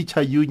 the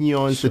teacher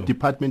unions, Sure. the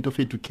Department of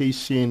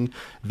Education,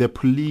 the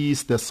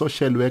police, the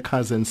social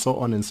workers, and so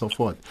on and so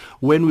forth,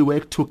 when we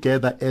work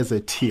together as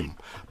a team.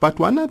 But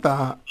one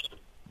other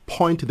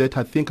point that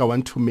I think I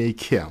want to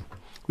make here,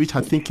 which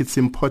I think it's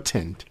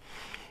important,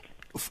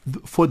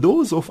 for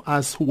those of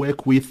us who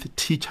work with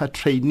teacher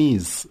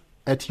trainees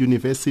at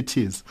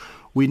universities,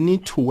 we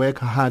need to work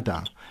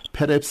harder,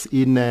 perhaps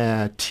in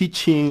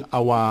teaching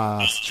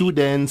our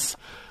students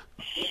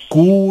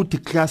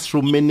good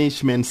classroom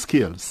management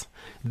skills.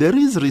 There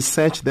is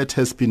research that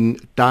has been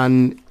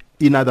done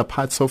in other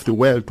parts of the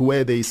world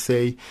where they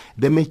say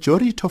the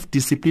majority of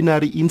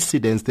disciplinary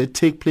incidents that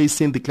take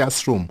place in the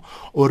classroom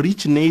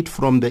originate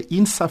from the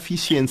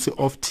insufficiency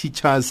of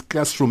teachers'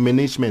 classroom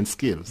management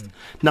skills.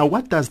 Now,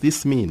 what does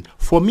this mean?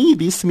 For me,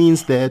 this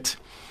means that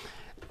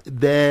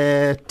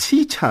the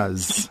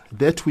teachers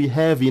that we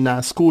have in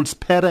our schools,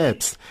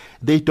 perhaps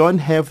they don't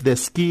have the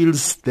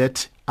skills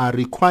that are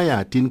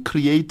required in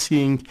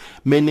creating,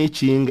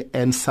 managing,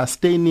 and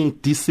sustaining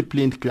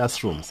disciplined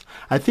classrooms.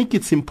 I think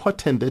it's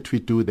important that we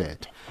do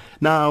that.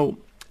 Now,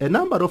 a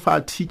number of our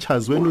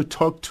teachers, when you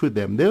talk to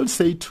them, they'll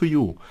say to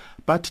you,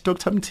 but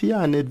Dr.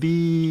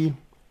 Mtiane,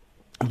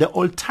 the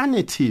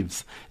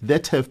alternatives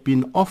that have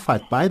been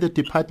offered by the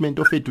Department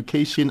of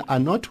Education are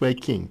not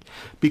working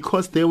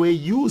because they were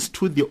used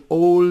to the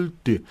old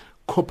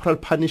corporal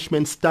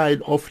punishment style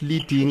of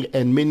leading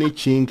and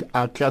managing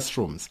our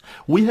classrooms.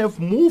 We have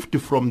moved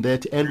from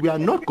that and we are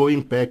not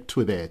going back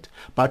to that.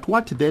 But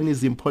what then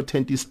is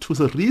important is to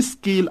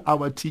reskill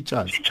our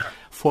teachers.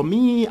 For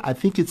me, I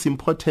think it's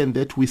important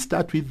that we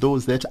start with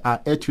those that are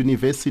at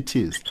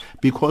universities,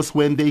 because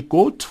when they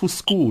go to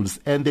schools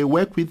and they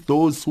work with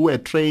those who were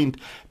trained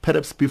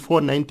perhaps before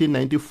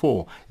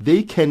 1994,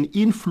 they can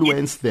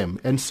influence them.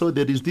 And so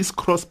there is this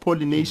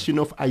cross-pollination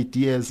of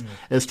ideas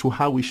as to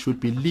how we should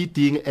be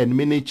leading and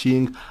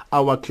managing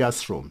our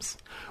classrooms.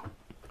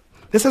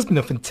 This has been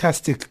a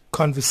fantastic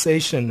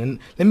conversation, and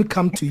let me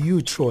come to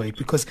you, Troy,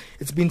 because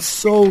it's been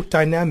so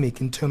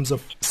dynamic in terms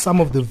of some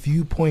of the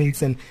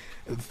viewpoints and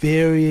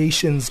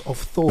variations of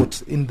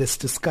thought in this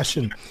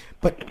discussion.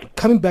 But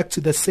coming back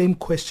to the same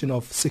question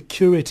of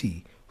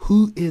security,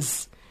 who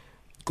is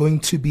going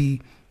to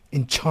be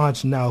in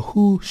charge now?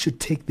 Who should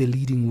take the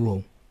leading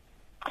role?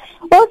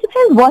 Well, it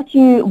depends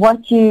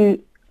what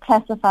you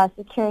classify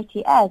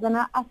security as, and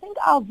I think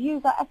our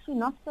views are actually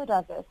not so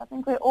diverse. I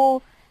think we're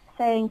all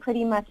saying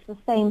pretty much the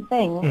same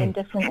thing in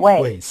different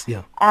ways.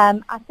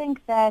 I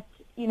think that,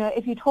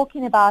 if you're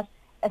talking about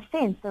a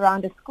fence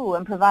around a school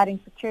and providing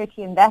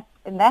security in that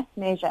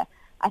measure,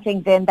 I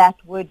think then that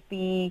would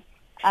be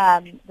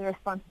the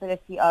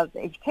responsibility of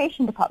the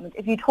education department.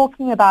 If you're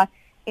talking about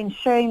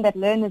ensuring that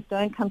learners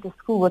don't come to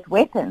school with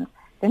weapons,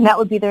 then that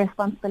would be the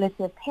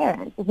responsibility of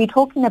parents. If you're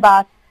talking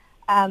about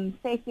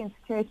safety and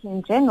security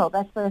in general,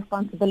 that's the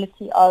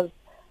responsibility of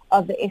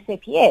the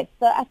SAPS.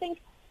 So I think,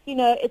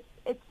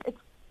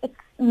 it's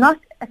not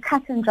a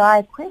cut and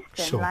dry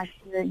question like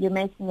you're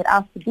making it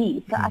out to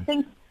be. So I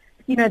think,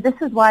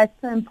 this is why it's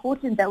so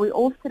important that we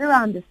all sit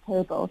around this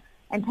table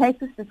and take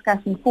this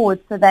discussion forward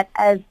so that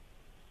as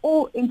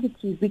all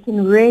entities we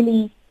can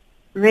really,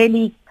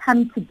 really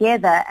come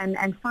together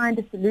and find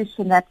a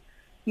solution that,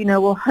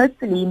 will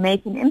hopefully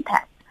make an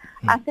impact.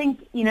 I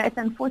think, it's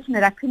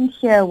unfortunate I couldn't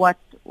hear what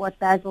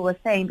Basil was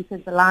saying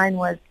because the line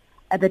was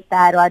a bit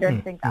bad, or I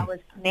don't think I was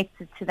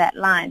connected to that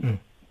line.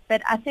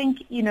 But I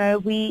think,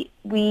 we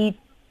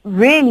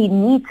really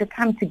need to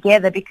come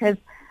together because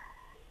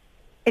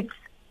it's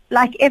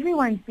like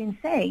everyone's been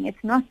saying,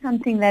 it's not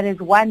something that is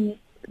the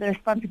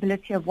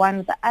responsibility of one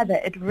or the other.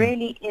 It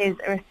really is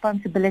a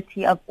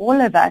responsibility of all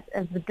of us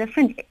as the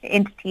different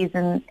entities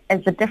and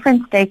as the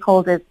different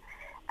stakeholders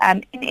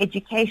in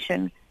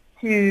education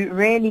to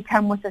really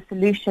come with a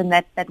solution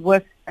that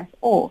works for us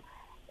all.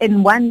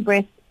 In one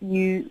breath,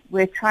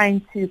 we're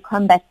trying to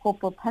combat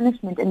corporal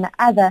punishment. In the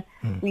other,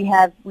 we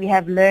have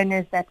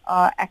learners that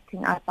are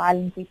acting out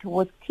violently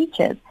towards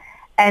teachers.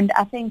 And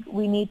I think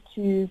we need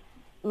to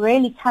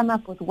really come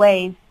up with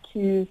ways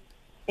to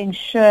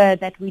ensure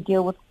that we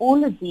deal with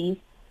all of these.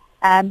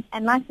 And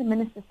like the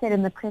Minister said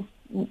in the press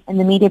in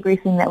the media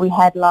briefing that we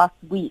had last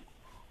week,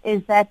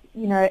 is that,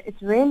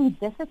 it's really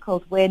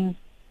difficult when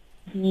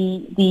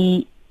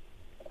the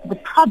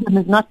problem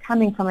is not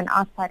coming from an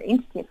outside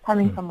entity, it's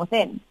coming from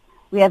within.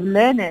 We have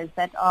learners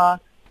that are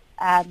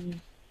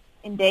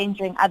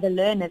endangering other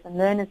learners and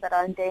learners that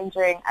are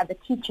endangering other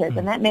teachers,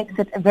 and that makes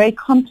it a very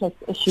complex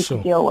issue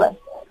to deal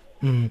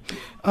with.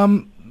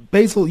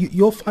 Basil,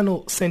 your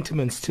final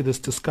sentiments to this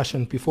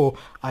discussion before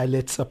I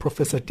let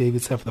Professor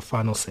Davids have the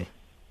final say.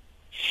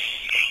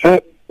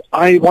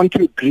 I want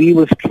to agree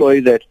with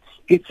Troy that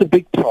it's a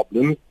big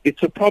problem.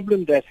 It's a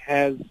problem that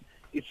has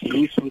its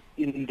roots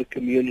within the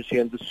community,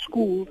 and the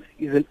school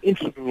is an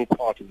integral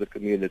part of the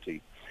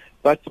community.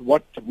 But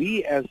what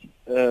we as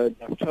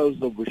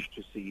NAPTOSA wish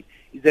to see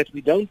is that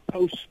we don't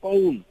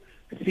postpone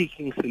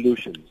seeking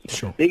solutions.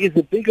 Sure. There is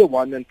a bigger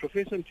one, and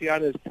Professor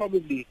Mtiana is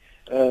probably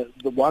the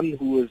one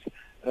who has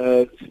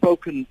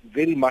spoken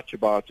very much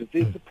about it.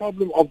 There's the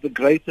problem of the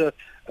greater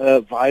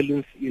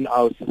violence in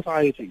our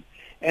society.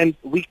 And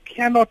we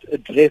cannot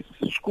address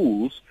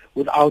schools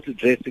without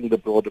addressing the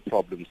broader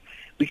problems.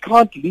 We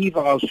can't leave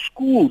our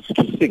schools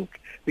to sink,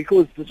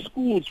 because the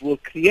schools will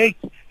create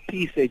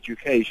peace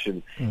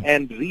education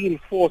and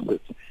reinforce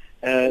it.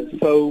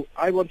 So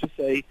I want to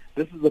say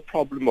this is a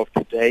problem of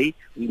today.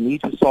 We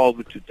need to solve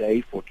it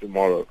today for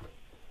tomorrow.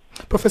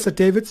 Professor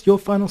Davids, your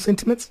final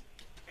sentiments?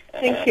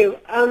 Thank you.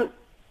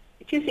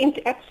 Just in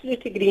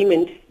absolute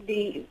agreement.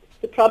 The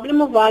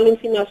problem of violence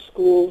in our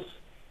schools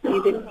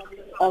is a problem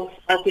of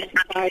the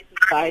society.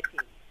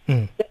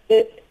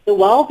 The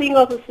well-being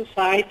of a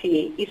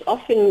society is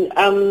often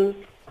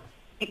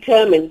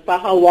determined by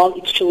how well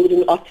its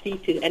children are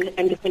treated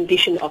and the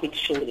condition of its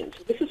children.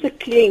 So this is a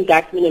clear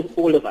indictment of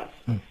all of us.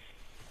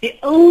 The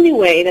only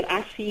way that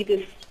I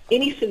see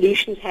any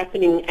solutions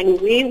happening,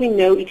 and where we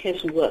know it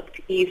has worked,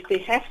 is there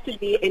has to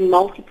be a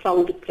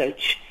multi-pronged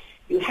approach.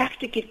 You have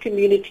to get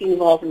community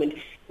involvement.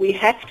 We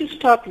have to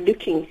start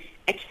looking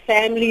at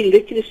family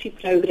literacy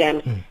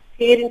programs,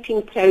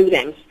 parenting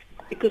programs,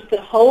 because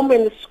the home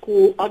and the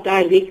school are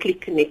directly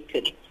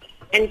connected.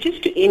 And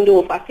just to end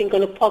off, I think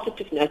on a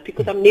positive note,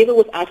 because I'm never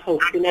without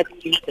hope when I do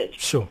research.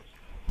 Sure.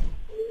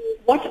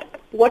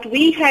 What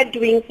we had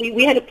doing,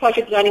 we had a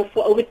project running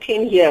for over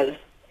 10 years,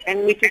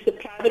 and it was a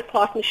private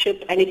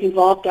partnership, and it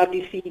involved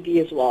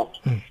WCED as well.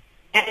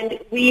 And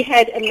we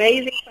had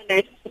amazing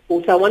financial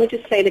support, so I wanted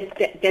to say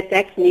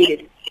that's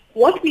needed.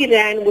 What we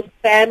ran was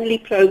family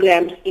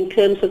programs in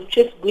terms of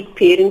just good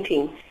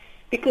parenting,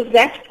 because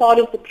that's part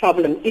of the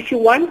problem. If you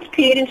want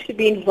parents to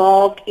be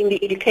involved in the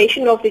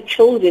education of their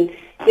children,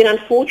 then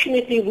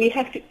unfortunately we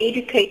have to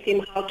educate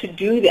them how to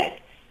do that.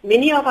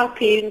 Many of our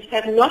parents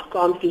have not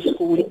gone through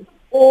schooling,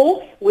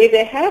 or where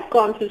they have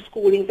gone through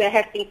schooling, they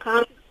have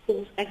encountered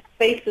schools as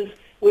spaces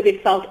where they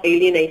felt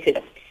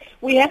alienated.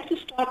 We have to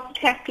start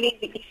tackling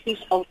the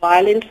issues of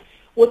violence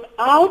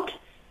without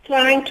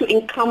trying to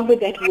encumber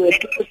that word,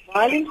 because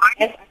violence,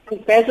 as I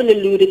think Basil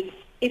alluded,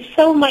 is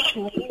so much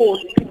more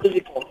than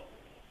physical.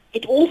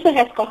 It also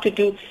has got to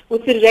do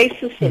with the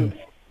racism,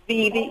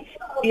 the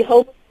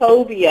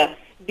homophobia,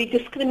 the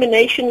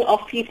discrimination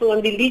of people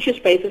on religious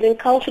basis and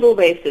cultural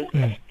basis.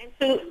 And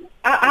so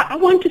I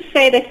want to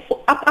say that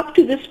up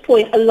to this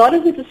point, a lot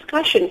of the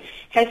discussion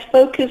has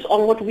focused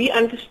on what we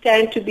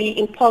understand to be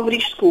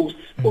impoverished schools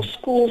or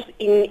schools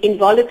in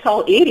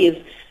volatile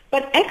areas.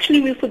 But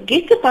actually we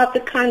forget about the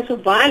kinds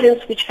of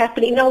violence which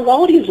happen in our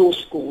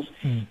well-resourced schools,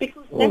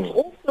 because that's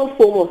also a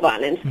form of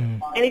violence.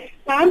 And it's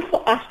time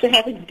for us to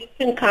have a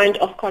different kind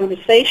of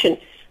conversation,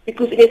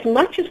 because in as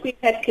much as we've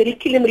had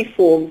curriculum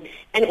reform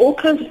and all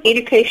kinds of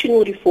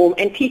educational reform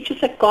and teachers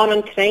have gone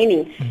on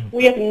training,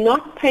 we have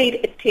not paid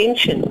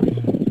attention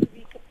to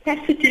the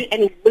capacity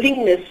and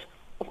willingness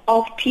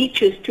of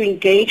teachers to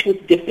engage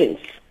with difference.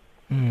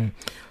 And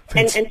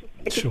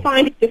to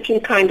find a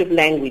different kind of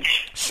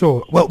language.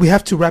 Sure. Well, we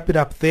have to wrap it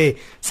up there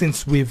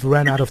since we've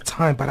run out of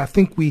time, but I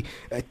think we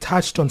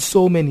touched on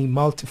so many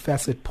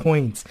multifaceted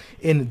points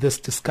in this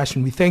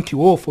discussion. We thank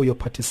you all for your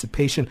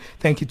participation.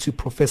 Thank you to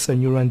Professor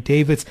Nyuran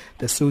Davids,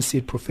 the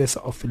Associate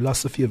Professor of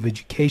Philosophy of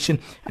Education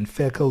and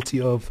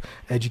Faculty of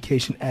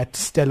Education at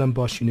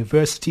Stellenbosch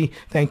University.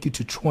 Thank you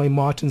to Troy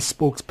Martin,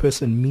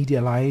 Spokesperson,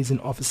 Media Liaison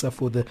Officer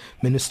for the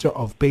Minister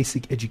of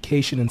Basic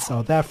Education in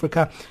South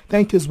Africa.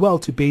 Thank you as well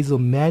to Basil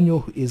Manuel,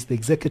 who is the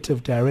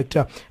Executive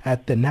Director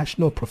at the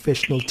National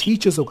Professional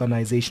Teachers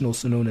Organization,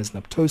 also known as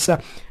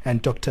NAPTOSA,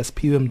 and Dr.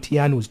 Siphiwe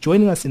Mtiana, who is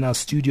joining us in our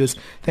studios.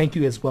 Thank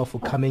you as well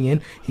for coming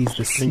in. He's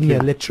the Senior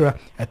Lecturer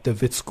at the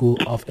Wits School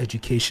of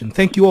Education.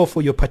 Thank you all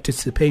for your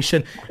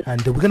participation,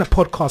 and we're going to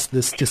podcast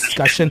this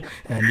discussion,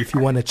 and if you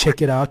want to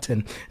check it out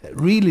and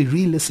really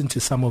re-listen to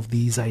some of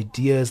these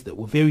ideas that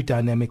were very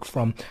dynamic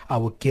from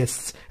our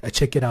guests,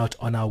 check it out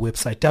on our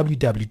website,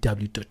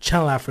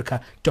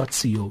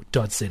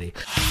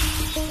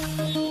 www.channelafrica.co.za.